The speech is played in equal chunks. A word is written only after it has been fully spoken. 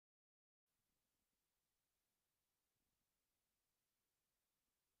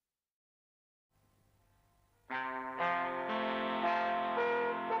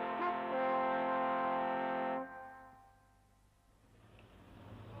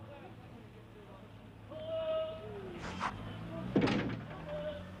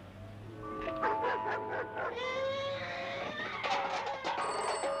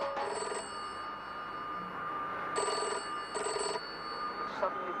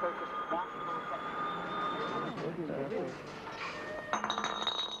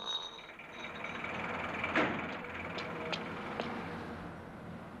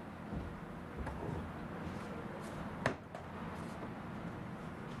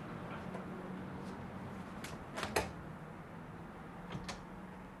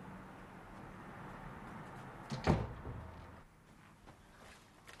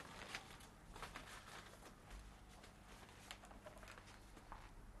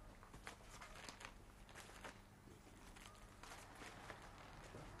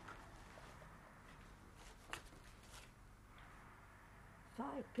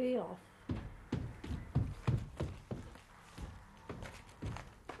Pay off.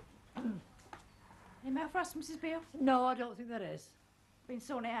 Any mail for us, Mrs. Beale? No, I don't think there is. Been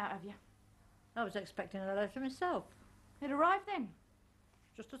sorting it out, have you? I was expecting a letter myself. It arrived then?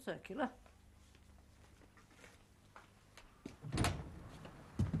 Just a circular.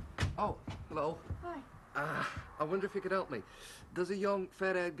 Oh, hello. Hi. I wonder if you could help me. Does a young,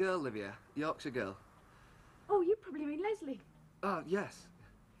 fair-haired girl live here? Yorkshire girl. Oh, you probably mean Lesley. Oh, yes.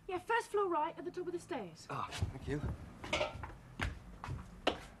 Yeah, first floor right at the top of the stairs. Oh, thank you.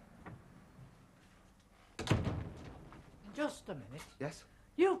 Just a minute. Yes?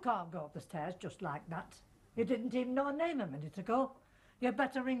 You can't go up the stairs just like that. You didn't even know her name a minute ago. You'd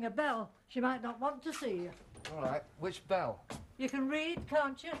better ring a bell. She might not want to see you. All right. Which bell? You can read,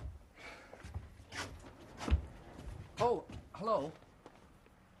 can't you? Oh, hello.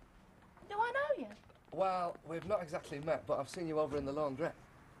 Do I know you? Well, we've not exactly met, but I've seen you over in the laundrette.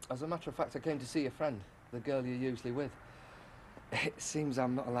 As a matter of fact, I came to see your friend, the girl you're usually with. It seems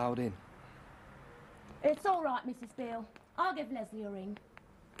I'm not allowed in. It's all right, Mrs. Beale. I'll give Lesley a ring.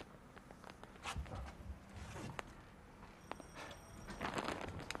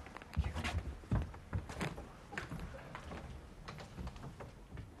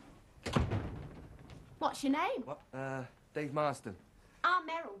 What's your name? What? Dave Marsden. I'm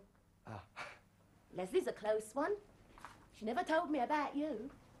Meryl. Ah. Leslie's a close one. She never told me about you.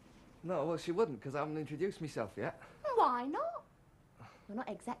 No, well, she wouldn't, because I haven't introduced myself yet. Why not? You're not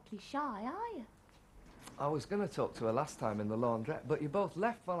exactly shy, are you? I was going to talk to her last time in the laundrette, but you both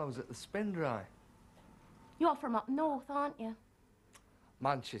left while I was at the spin dry. You're from up north, aren't you?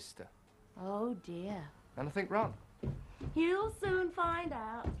 Manchester. Oh, dear. Anything wrong? You'll soon find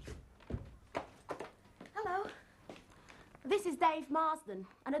out. Hello. This is Dave Marsden,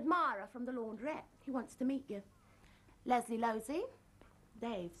 an admirer from the laundrette. He wants to meet you. Lesley Losey.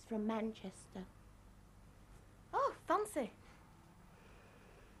 Dave's from Manchester. Oh, fancy.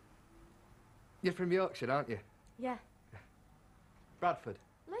 You're from Yorkshire, aren't you? Yeah. Bradford.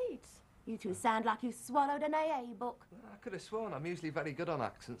 Leeds. You two sound like you swallowed an AA book. I could have sworn I'm usually very good on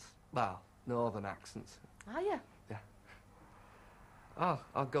accents. Well, northern accents. Are you? Yeah. Oh,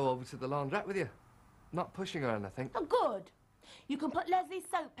 I'll go over to the laundrette with you. Not pushing her or anything. Oh, good. You can put Leslie's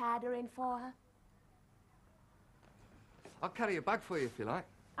soap powder in for her. I'll carry a bag for you if you like.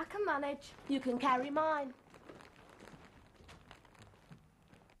 I can manage. You can carry mine.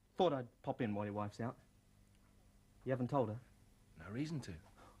 Thought I'd pop in while your wife's out. You haven't told her? No reason to.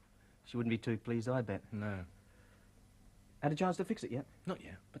 She wouldn't be too pleased, I bet. No. Had a chance to fix it yet? Not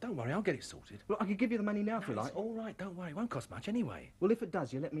yet. But don't worry, I'll get it sorted. Well, I could give you the money now if you like. All right, don't worry. It won't cost much anyway. Well, if it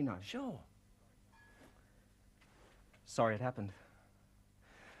does, you let me know. Sure. Sorry it happened.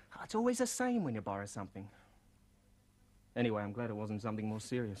 It's always the same when you borrow something. Anyway, I'm glad it wasn't something more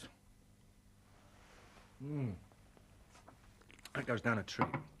serious. That goes down a treat.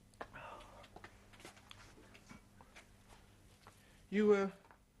 You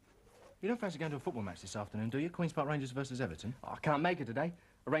don't fancy going to a football match this afternoon, do you? Queen's Park Rangers versus Everton? Oh, I can't make it today.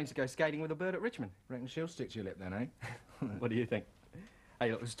 Arranged to go skating with a bird at Richmond. Reckon she'll stick to your lip then, eh? What do you think?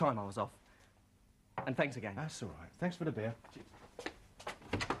 Hey, look, it was time I was off. And thanks again. That's all right. Thanks for the beer.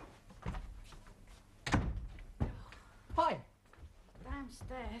 Hi.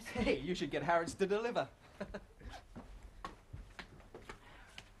 Downstairs. Hey, you should get Harrods to deliver.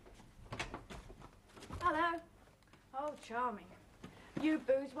 Hello. Oh, charming. You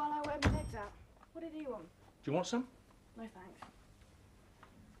booze while I wear my legs out. What did he want? Do you want some? No, thanks.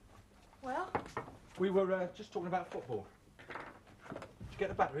 Well? We were just talking about football. Did you get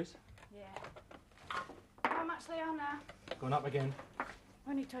the batteries? Yeah. How much they are now? Gone up again.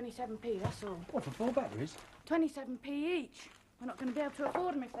 Only 27p, that's all. What, for 4 batteries? 27p each. We're not going to be able to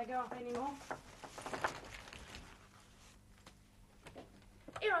afford them if they go up anymore.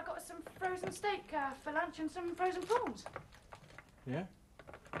 Here, I got some frozen steak for lunch and some frozen prawns. Yeah?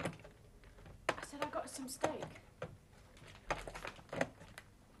 I said I got some steak.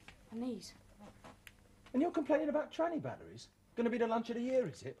 And these. And you're complaining about tranny batteries? Gonna be the lunch of the year,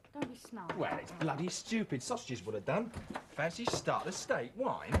 is it? Don't be snarky. Well, it's bloody stupid. Sausages would have done. Fancy starter steak,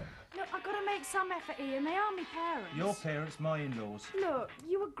 wine. Look, I've got to make some effort, Ian. They are my parents. Your parents, my in-laws. Look,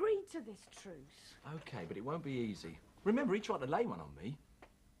 you agreed to this truce. OK, but it won't be easy. Remember, he tried to lay one on me.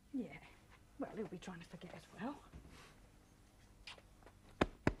 Yeah. Well, he'll be trying to forget as well.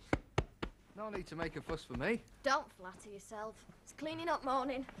 No need to make a fuss for me. Don't flatter yourself. It's cleaning up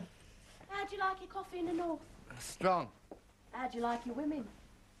morning. How'd you like your coffee in the north? Strong. How'd you like your women?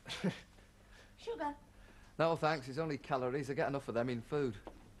 Sugar? No, thanks. It's only calories. I get enough of them in food.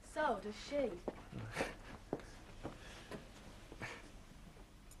 So does she.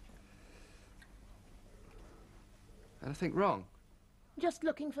 Anything wrong? Just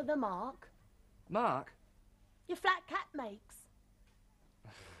looking for the mark Mark? your flat cap makes.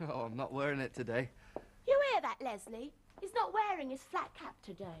 Oh, I'm not wearing it today. You hear that, Lesley? He's not wearing his flat cap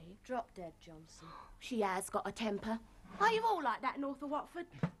today. Drop dead, Johnson. She has got a temper. Are you all like that north of Watford?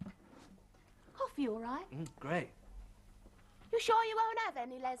 Coffee all right? Great. You sure you won't have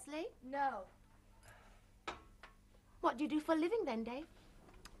any, Lesley? No. What do you do for a living then, Dave?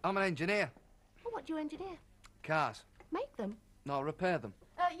 I'm an engineer. Well, what do you engineer? Cars. Make them? No, repair them.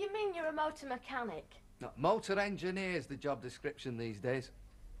 You mean you're a motor mechanic? No, motor engineer's the job description these days.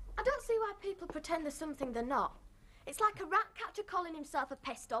 I don't see why people pretend they're something they're not. It's like a rat catcher calling himself a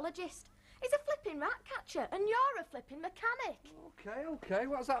pestologist. He's a flipping rat catcher, and you're a flipping mechanic. Okay.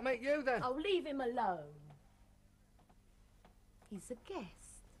 What does that make you, then? Oh, leave him alone. He's a guest.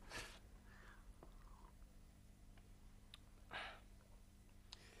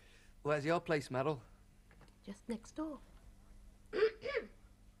 Where's your place, Meryl? Just next door.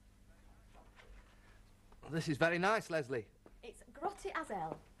 This is very nice, Lesley. It's grotty as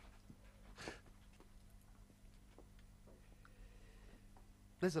hell.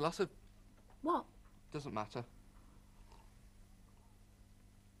 There's a lot of... What? Doesn't matter.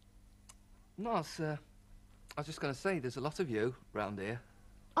 No, I was just going to say, there's a lot of you round here.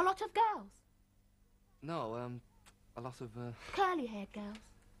 A lot of girls? No, a lot of, Curly-haired girls?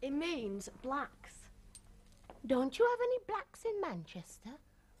 It means blacks. Don't you have any blacks in Manchester?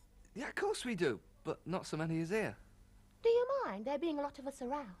 Yeah, of course we do, but not so many as here. Do you mind there being a lot of us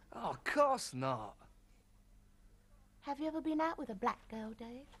around? Oh, of course not. Have you ever been out with a black girl,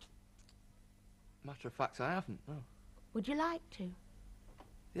 Dave? Matter of fact, I haven't, no. Would you like to?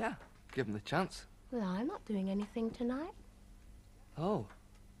 Yeah, give them the chance. Well, I'm not doing anything tonight. Oh,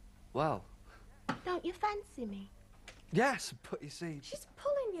 well. Don't you fancy me? Yes, but you see... She's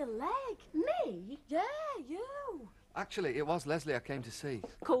pulling your leg. Me? Yeah, you. Actually, it was Lesley I came to see.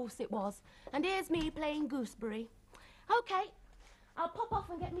 Of course it was. And here's me playing gooseberry. OK, I'll pop off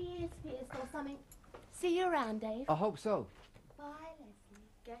and get me ears pierced or something. See you around, Dave. I hope so. Bye, Lesley.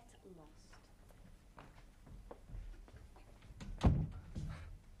 Get lost.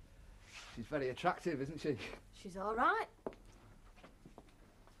 She's very attractive, isn't she? She's all right.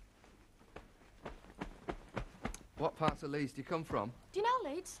 What part of Leeds do you come from? Do you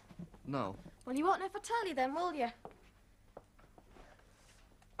know Leeds? No. Well, you won't know if I tell you then, will you?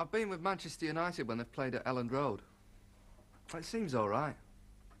 I've been with Manchester United when they've played at Elland Road. It seems all right.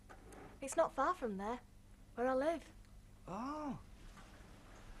 It's not far from there, where I live. Oh.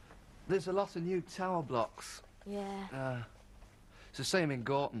 There's a lot of new tower blocks. Yeah. It's the same in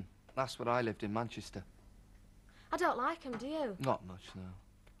Gorton. That's where I lived in Manchester. I don't like them, do you? Not much, no.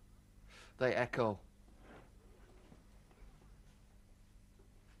 They echo.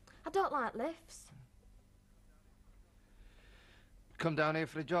 I don't like lifts. Come down here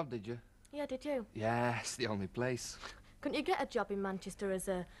for a job, did you? Yeah, did you? Yes, the only place. Couldn't you get a job in Manchester as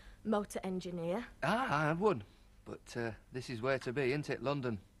a motor engineer? Ah, I would. But this is where to be, isn't it?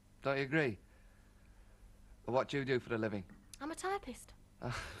 London. Don't you agree? What do you do for a living? I'm a typist.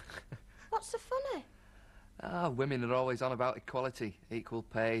 What's so funny? Women are always on about equality, equal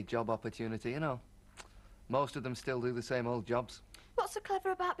pay, job opportunity, you know. Most of them still do the same old jobs. What's so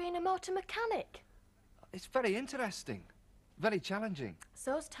clever about being a motor mechanic? It's very interesting. Very challenging.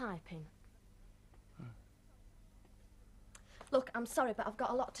 So's typing. Look, I'm sorry, but I've got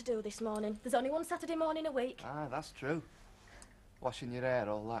a lot to do this morning. There's only one Saturday morning a week. Ah, that's true. Washing your hair,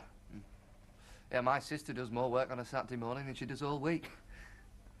 all that. Yeah, my sister does more work on a Saturday morning than she does all week.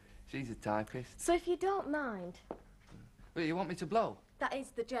 She's a typist. So if you don't mind... But you want me to blow? That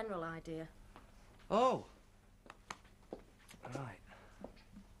is the general idea. Oh. Right.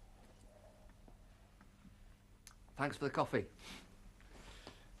 Thanks for the coffee.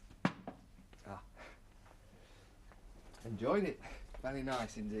 Ah. Enjoyed it. Very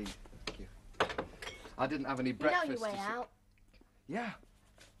nice indeed. Thank you. I didn't have any breakfast. You know your way out. Yeah.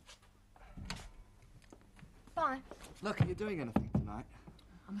 Bye. Look, are you doing anything tonight?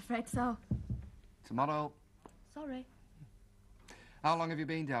 I'm afraid so. Tomorrow? Sorry. How long have you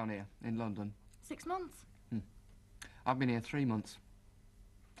been down here in London? 6 months. I've been here 3 months.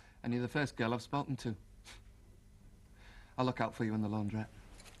 And you're the first girl I've spoken to. I'll look out for you in the laundrette.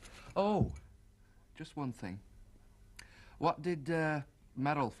 Oh, just one thing. What did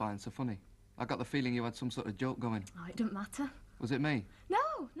Meryl find so funny? I got the feeling you had some sort of joke going. Oh, it doesn't matter. Was it me? No,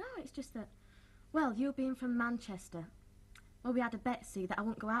 it's just that, well, you being from Manchester, well, we had a bet, see, that I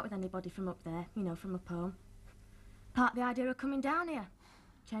wouldn't go out with anybody from up there, you know, from up home. Part of the idea of coming down here.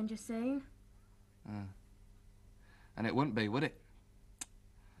 Change of scene. And it wouldn't be, would it?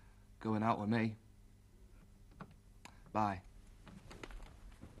 Going out with me. Bye.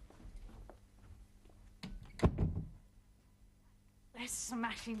 They're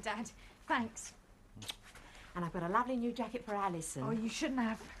smashing, Dad. Thanks. And I've got a lovely new jacket for Alison. Oh, you shouldn't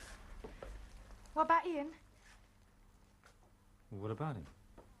have. What about Ian? Well, what about him?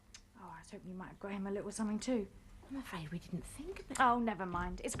 Oh, I was hoping you might have got him a little something too. I'm afraid we didn't think of it. Oh, never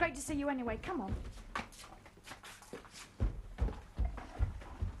mind. It's great to see you anyway. Come on.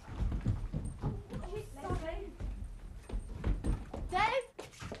 Dave?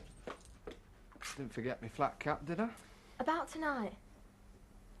 Didn't forget my flat cap, did I? About tonight.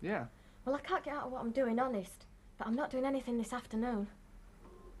 Yeah. Well, I can't get out of what I'm doing, honest. But I'm not doing anything this afternoon.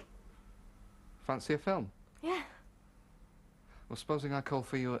 Fancy a film? Yeah, Well, supposing I call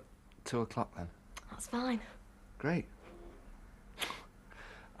for you at 2 o'clock then? that's fine. Great.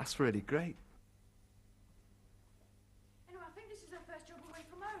 That's really great. Anyway, I think this is her first job away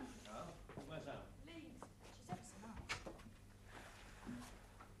from home. Oh, where's that? Leeds. She's ever so nice.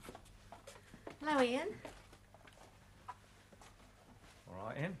 Hello, Ian. All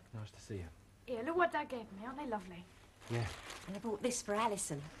right, Ian. Nice to see you. Here, look what Dad gave me. Aren't they lovely? Yeah. And I bought this for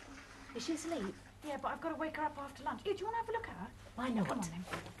Alison. Is she asleep? Yeah, but I've got to wake her up after lunch. Here, do you want to have a look at her? Why not? Come on, then.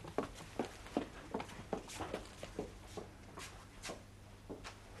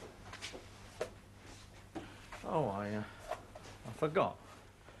 Oh, I forgot.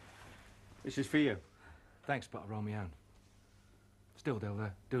 This is for you. Thanks, but I roll me own. Still,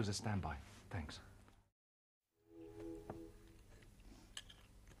 they'll do as a standby. Thanks.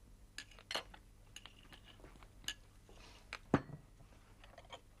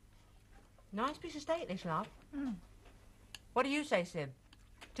 Nice piece of steak, this, love. What do you say, Sim?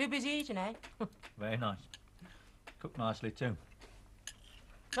 Too busy eating, eh? Very nice. Cooked nicely too.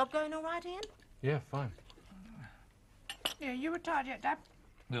 Job going all right, Ian? Yeah, fine. Yeah, you retired yet, Dad?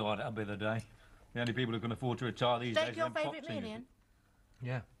 Oh, that'll be the day. The only people who can afford to retire these days Steak are your them pop favourite meal, singers. Ian?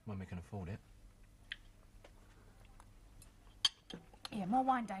 Yeah, when we can afford it. Yeah, more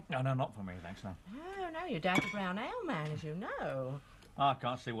wine, Dad. No, not for me, thanks, no. No, you're down to brown ale, man, as you know. I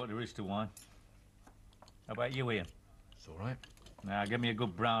can't see what there is to wine. How about you, Ian? It's all right. Now, give me a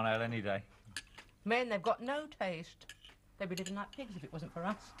good brown ale any day. Men, they've got no taste. They'd be living like pigs if it wasn't for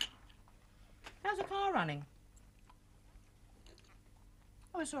us. How's the car running?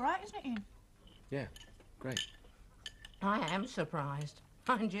 Oh, it's all right, isn't it, Ian? Yeah, great. I am surprised.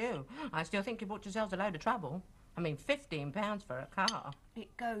 Mind you, I still think you bought yourselves a load of trouble. I mean, £15 for a car.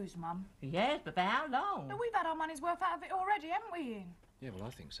 It goes, Mum. Yes, but for how long? But we've had our money's worth out of it already, haven't we, Ian? Yeah, well, I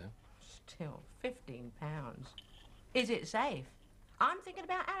think so. Still, £15. Is it safe? I'm thinking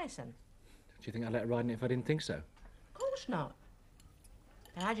about Alison. Do you think I'd let her ride in it if I didn't think so? Of course not.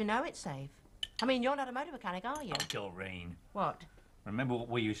 But how do you know it's safe? I mean, you're not a motor mechanic, are you? Doreen. What? Remember what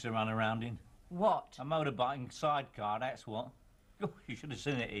we used to run around in? What? A motorbike sidecar, that's what. Oh, you should have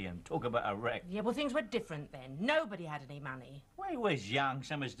seen it, Ian. Talk about a wreck. Yeah, well, things were different then. Nobody had any money. We was young,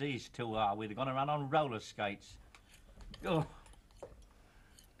 same as these two are. We'd have gone around on roller skates. Oh.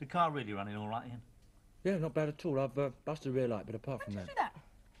 The car really running all right, Ian? Yeah, not bad at all. I've busted a rear light, but apart from Did you that, do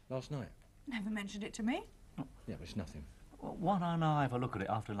that? last night. Never mentioned it to me. Yeah, but it's nothing. Well, why don't I have a look at it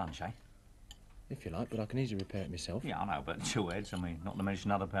after lunch, eh? If you like, but I can easily repair it myself. Yeah, I know, but two heads, I mean, not to mention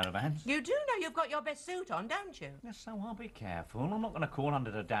another pair of hands. You do know you've got your best suit on, don't you? Yes, so I'll be careful. I'm not going to crawl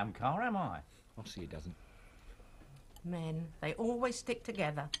under the damn car, am I? I'll see it doesn't. Men, they always stick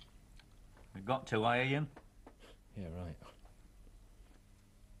together. We've got to, eh, Ian? Yeah, right.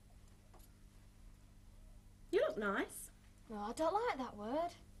 You look nice. No, I don't like that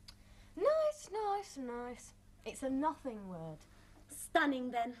word. Nice. It's a nothing word.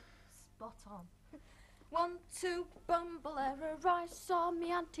 Stunning, then. Spot on. 1, 2, bumble error, I saw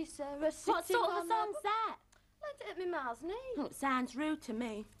me Auntie Sarah What sitting sort of on a song's that? Lent it at me ma's knee. Oh, it sounds rude to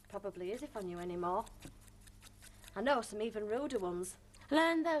me. Probably is if I knew any more. I know some even ruder ones.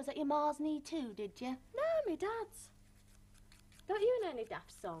 Learned those at your ma's knee too, did you? No, me dad's. Don't you know any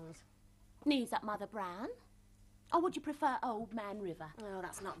daft songs? Knees up Mother Brown? Or would you prefer Old Man River? Oh,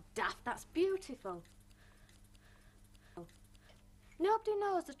 that's not daft, that's beautiful. Nobody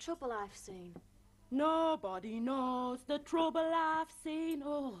knows the trouble I've seen. Nobody knows the trouble I've seen.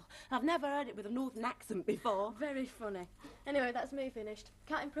 Oh, I've never heard it with a northern accent before. Very funny. Anyway, that's me finished.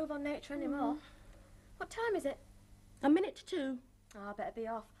 Can't improve on nature anymore. What time is it? 1:02. Oh, I better be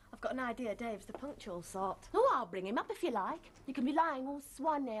off. I've got an idea Dave's the punctual sort. Oh, I'll bring him up if you like. You can be lying all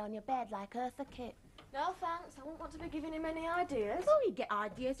swanny on your bed like Eartha Kitt. No, thanks. I won't want to be giving him any ideas. Oh, you get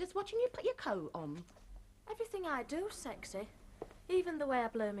ideas just watching you put your coat on. Everything I do's sexy. Even the way I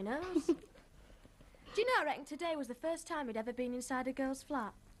blow my nose. Do you know, I reckon today was the first time he'd ever been inside a girl's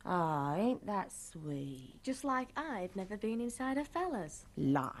flat. Ah, ain't that sweet. Just like I've never been inside a fella's.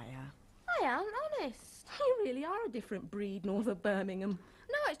 Liar. I am, honest. You really are a different breed north of Birmingham.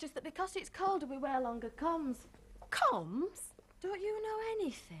 No, it's just that because it's colder we wear longer comms. Combs? Don't you know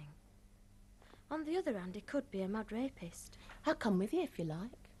anything? On the other hand, he could be a mad rapist. I'll come with you if you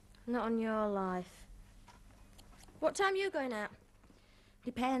like. Not on your life. What time are you going out?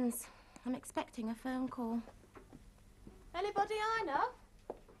 Depends. I'm expecting a phone call. Anybody I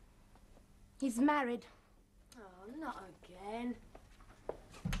know? He's married. Oh, not again.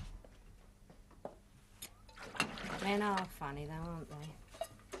 Men are funny, though, aren't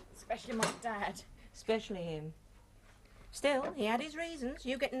they? Especially my dad. Especially him. Still, he had his reasons.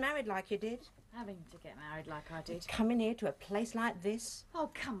 You getting married like you did. Having to get married like I did. Coming here to a place like this. Oh,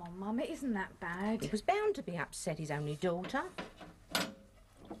 come on, Mum. It isn't that bad. He was bound to be upset, his only daughter.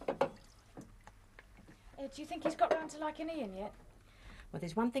 Do you think he's got round to liking Ian yet? Well,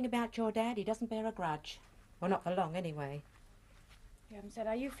 there's one thing about your dad. He doesn't bear a grudge. Well, not for long, anyway. You haven't said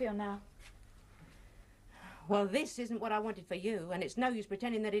how you feel now. Well, this isn't what I wanted for you, and it's no use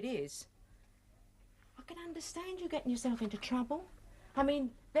pretending that it is. I can understand you getting yourself into trouble. I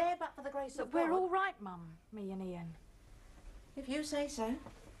mean, bare but for the grace of But we're God. all right, Mum, me and Ian. If you say so.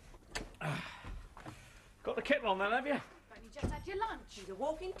 Got the kettle on then, have you? But you just had your lunch. She's a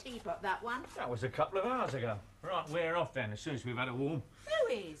walking teapot, that one. That was a couple of hours ago. Right, we're off then, as soon as we've had a warm.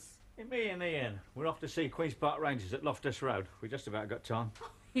 Who is? Me and Ian. We're off to see Queen's Park Rangers at Loftus Road. We just about got time.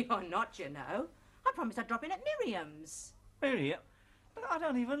 You're not, you know. I promised I'd drop in at Miriam's. Miriam? But I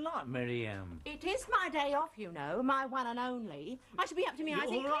don't even like Miriam. It is my day off, you know, my one and only. I should be up to my eyes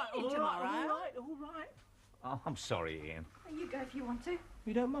in cleaning tomorrow. All right. Oh, I'm sorry, Ian. You go if you want to.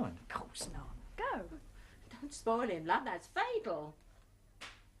 You don't mind? Of course not. Go. Don't spoil him, love. That's fatal.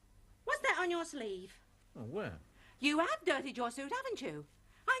 What's that on your sleeve? Oh, where? You have dirtied your suit, haven't you?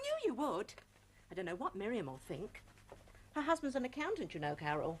 I knew you would. I don't know what Miriam will think. Her husband's an accountant, you know,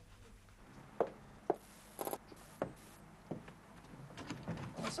 Carol.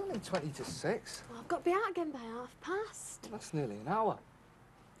 It's only 20 to 6. Well, I've got to be out again by 5:30. That's nearly an hour.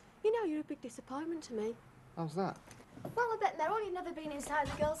 You know, you're a big disappointment to me. How's that? Well, I bet Meryl, you've never been inside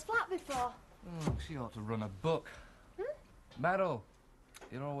a girl's flat before. Oh, she ought to run a book. Meryl,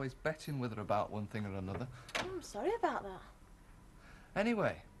 you're always betting with her about one thing or another. Oh, I'm sorry about that.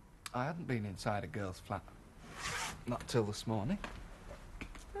 Anyway, I hadn't been inside a girl's flat. Not till this morning.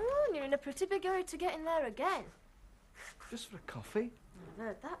 Oh, and you're in a pretty big hurry to get in there again. Just for a coffee. I've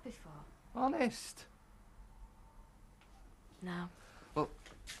heard that before. Honest. No. Well,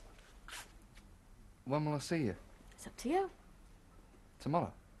 when will I see you? It's up to you.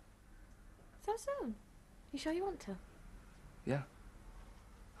 Tomorrow? So soon? You sure you want to? Yeah.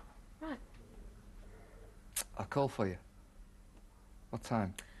 Right. I'll call for you. What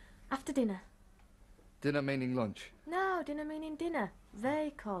time? After dinner. Dinner meaning lunch? No, dinner meaning dinner.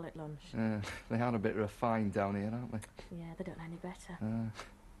 They call it lunch. They are a bit refined down here, aren't they? Yeah, they don't know any better.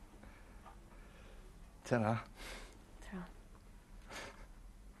 Ta-ra. Ta-ra.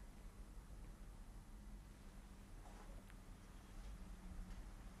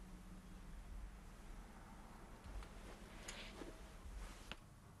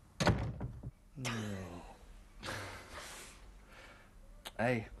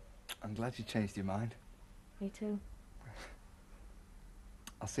 Hey, I'm glad you changed your mind. Me too.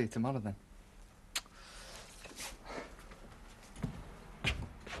 I'll see you tomorrow then.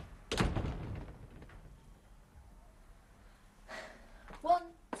 One,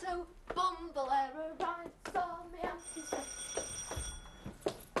 two, bumble error, right, saw me Auntie Sarah.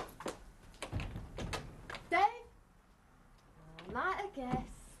 Dave? Oh,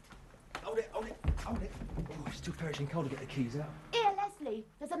 guess. Hold it. Oh, it's too perishing cold to get the keys out. Here, Lesley,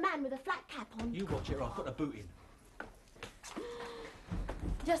 there's a man with a flat cap on. You watch it or I'll put the boot in.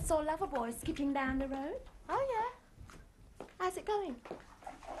 Just saw Loverboy skipping down the road. Oh, yeah? How's it going?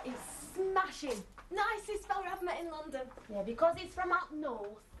 It's smashing. Nicest fella I've met in London. Yeah, because he's from up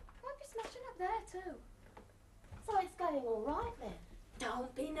north. Might be smashing up there too. So it's going all right then?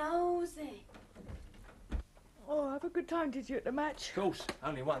 Don't be nosy. Oh, have a good time, did you, at the match? Of course,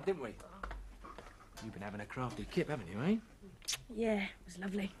 only one, didn't we? You've been having a crafty kip, haven't you, eh? Yeah, it was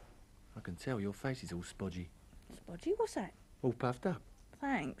lovely. I can tell your face is all spodgy. Spodgy, what's that? All puffed up.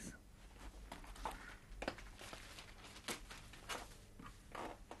 Thanks.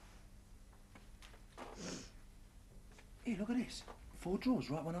 Here, look at this. 4 drawers,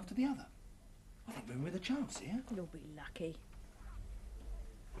 right one after the other. I think we're in with a chance here. You'll be lucky.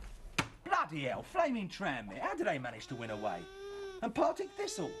 Bloody hell, flaming Tranmere. How did they manage to win away? And Partick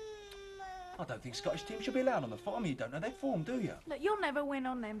Thistle. I don't think Scottish teams should be allowed on the farm. You don't know their form, do you? Look, you'll never win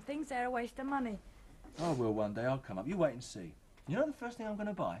on them things. They're a waste of money. I will one day. I'll come up. You wait and see. You know the first thing I'm going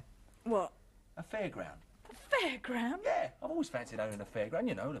to buy? What? A fairground. A fairground? Yeah, I've always fancied owning a fairground.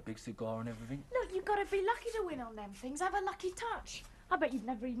 You know, the big cigar and everything. Look, you've got to be lucky to win on them things. Have a lucky touch. I bet you've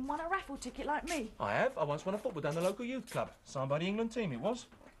never even won a raffle ticket like me. I have. I once won a football down the local youth club. Signed by the England team, it was.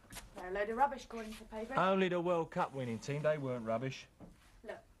 They're a load of rubbish according to the paper. Only the World Cup winning team. They weren't rubbish.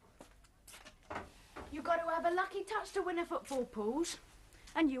 Look, you've got to have a lucky touch to win a football pool.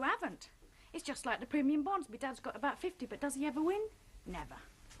 And you haven't. It's just like the premium bonds. My dad's got about 50, but does he ever win? Never.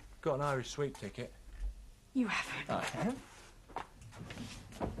 Got an Irish sweep ticket. You haven't. I have.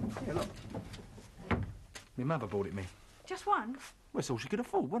 Here, look. My mother bought it me. Just one? Well, it's all she could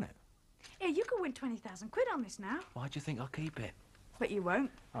afford, wasn't it? Yeah, you could win 20,000 quid on this now. Why'd you think I'll keep it? But you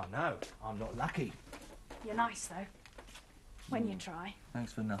won't. Oh, no. I'm not lucky. You're nice, though. When you try.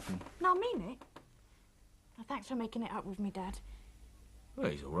 Thanks for nothing. No, I mean it. Well, thanks for making it up with me, Dad. Well,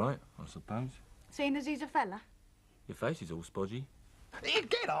 he's all right, I suppose. Seeing as he's a fella. Your face is all spodgy.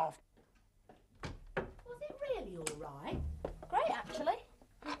 Get off! Was it really all right? Great, actually.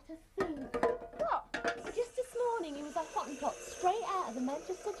 Not to think. What? Just this morning he was a hottentot straight out of the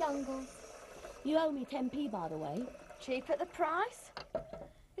Manchester jungles. You owe me 10p, by the way. Cheap at the price.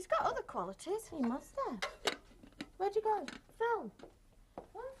 He's got other qualities. He must have. Where'd you go? Film.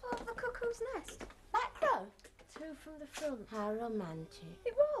 One flew off the cuckoo's nest. Back row? 2 from the front. How romantic.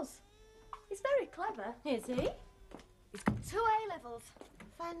 It was. He's very clever. Is he? He's got 2 A-levels.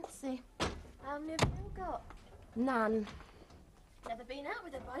 Fancy. How many have you got? None. Never been out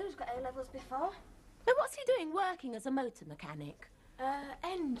with a boy who's got A-levels before. But what's he doing working as a motor mechanic?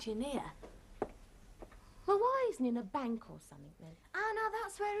 Engineer. Well, why isn't he in a bank or something then? Ah, no,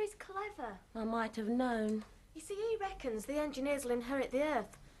 that's where he's clever. I might have known. You see, he reckons the engineers will inherit the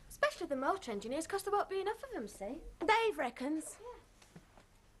earth. Especially the motor engineers, because there won't be enough of them, see? Dave reckons. Yeah.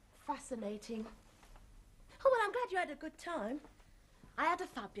 Fascinating. Oh, well, I'm glad you had a good time. I had a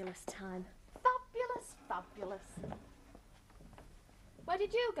fabulous time. Fabulous, fabulous. Where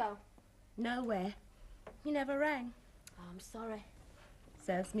did you go? Nowhere. You never rang. Oh, I'm sorry.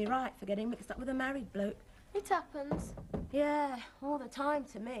 Serves me right for getting mixed up with a married bloke. It happens. Yeah, all the time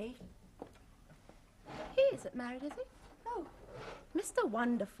to me. He isn't married, is he? Oh. Mr.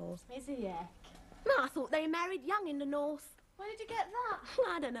 Wonderful. Is he, yeah? No, I thought they married young in the north. Where did you get that?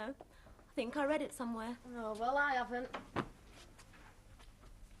 I don't know. I think I read it somewhere. Oh, well, I haven't.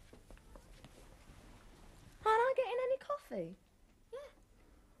 Aren't I getting any coffee? Yeah.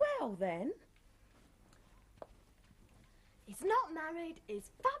 Well, then. He's not married.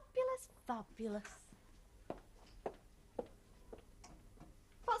 He's fabulous, fabulous.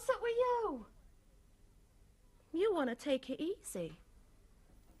 What's up with you? You want to take it easy.